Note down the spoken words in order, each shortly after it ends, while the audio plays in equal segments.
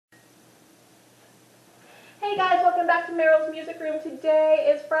Hey guys, welcome back to Meryl's Music Room.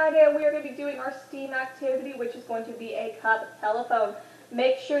 Today is Friday and we are going to be doing our STEAM activity, which is going to be a cup telephone.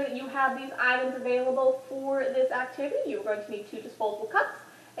 Make sure that you have these items available for this activity. You're going to need 2 disposable cups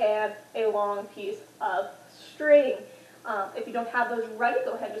and a long piece of string. If you don't have those ready,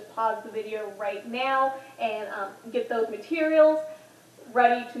 go ahead and just pause the video right now and get those materials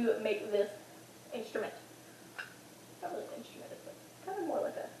ready to make this instrument. Not really an instrument, it's kind of more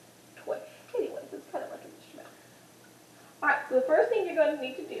like a toy. Anyways, it's kind of like an instrument. Alright, so the first thing you're going to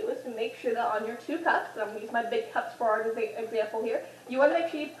need to do is to make sure that on your 2 cups, I'm going to use my big cups for our example here, you want to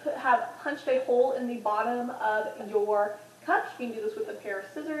make sure you have punched a hole in the bottom of your cups. You can do this with a pair of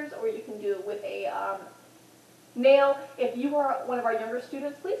scissors or you can do it with a nail. If you are one of our younger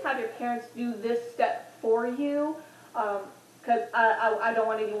students, please have your parents do this step for you because I don't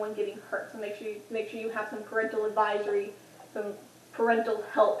want anyone getting hurt. So make sure you have some parental advisory, some parental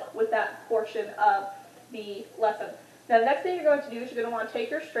help with that portion of the lesson. Now the next thing you're going to do is you're going to want to take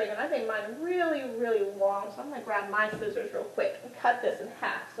your string, and I made mine really, really long, so I'm going to grab my scissors real quick and cut this in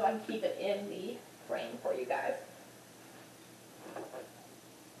half so I can keep it in the frame for you guys.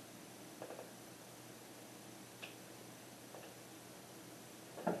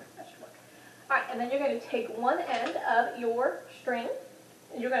 Alright, and then you're going to take one end of your string,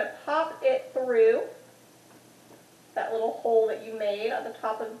 and you're going to pop it through that little hole that you made at the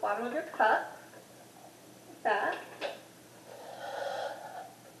top and bottom of your cup, like that.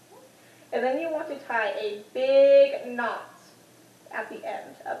 And then you want to tie a big knot at the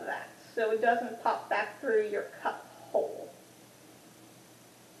end of that, so it doesn't pop back through your cup hole.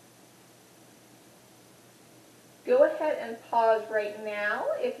 Go ahead and pause right now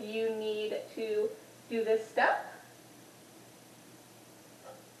if you need to do this step.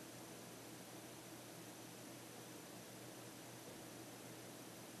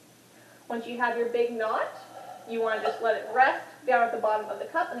 Once you have your big knot, you want to just let it rest down at the bottom of the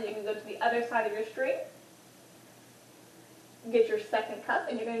cup, and then you can go to the other side of your string, get your second cup,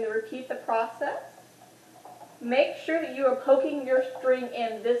 and you're going to repeat the process. Make sure that you are poking your string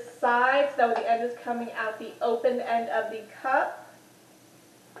in this side so that the end is coming out the open end of the cup.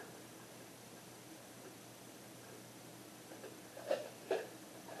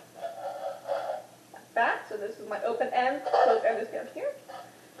 Like that. So this is my open end, closed end is down here.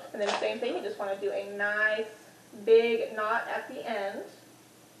 And then same thing, you just want to do a nice big knot at the end.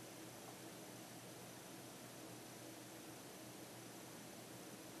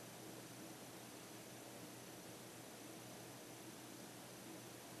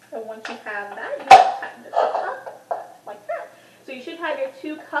 And once you have that, you can tighten this up like that. So you should have your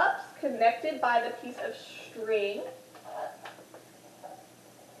 2 cups connected by the piece of string,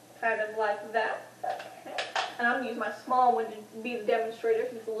 kind of like that. Okay. And I'm going to use my small one to be the demonstrator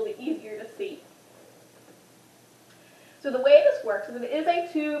because it's a little bit easier to see. So the way this works is that it is a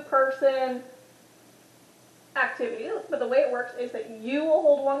 2-person activity, but the way it works is that you will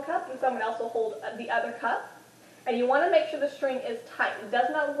hold one cup and someone else will hold the other cup. And you want to make sure the string is tight. It does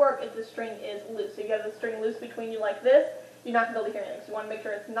not work if the string is loose. So you have the string loose between you like this, you're not going to be able to hear anything. So you want to make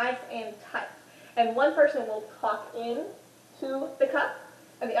sure it's nice and tight. And one person will talk in to the cup,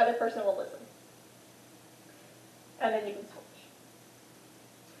 and the other person will listen. And then you can switch.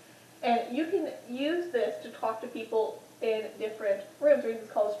 And you can use this to talk to people in different rooms. The reason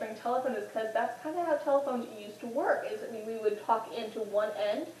it's called a string telephone is because that's kind of how telephones used to work. Is I mean, we would talk into one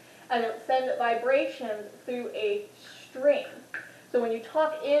end and it would send vibrations through a string. So when you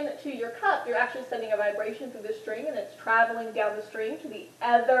talk into your cup, you're actually sending a vibration through the string, and it's traveling down the string to the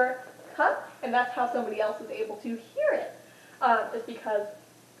other cup, and that's how somebody else is able to hear it. It's because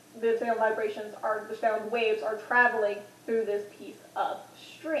the sound vibrations the sound waves are traveling through this piece of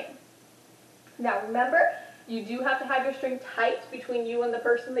string. Now remember, you do have to have your string tight between you and the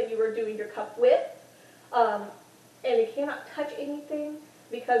person that you are doing your cup with, and it cannot touch anything,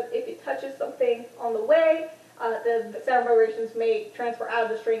 because if it touches something on the way, the sound vibrations may transfer out of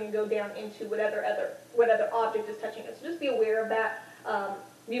the string and go down into what other object is touching it. So just be aware of that.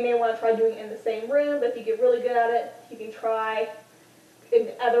 You may want to try doing it in the same room, but if you get really good at it, you can try in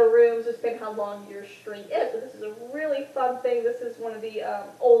other rooms, just depending how long your string is. So this is a really fun thing. This is one of the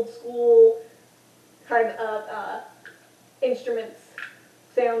old school kind of instruments,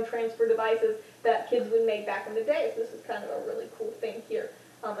 sound transfer devices that kids would make back in the day. So this is kind of a really cool thing here.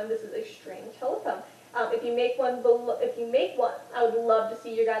 And this is a string telephone. If you make one, I would love to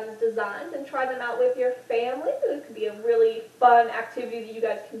see your guys' designs and try them out with your family. It could be a really fun activity that you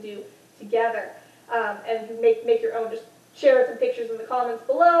guys can do together. And make your own. Just share some pictures in the comments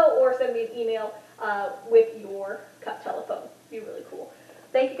below, or send me an email with your cup telephone. It'd be really cool.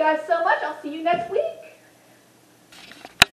 Thank you guys so much. I'll see you next week.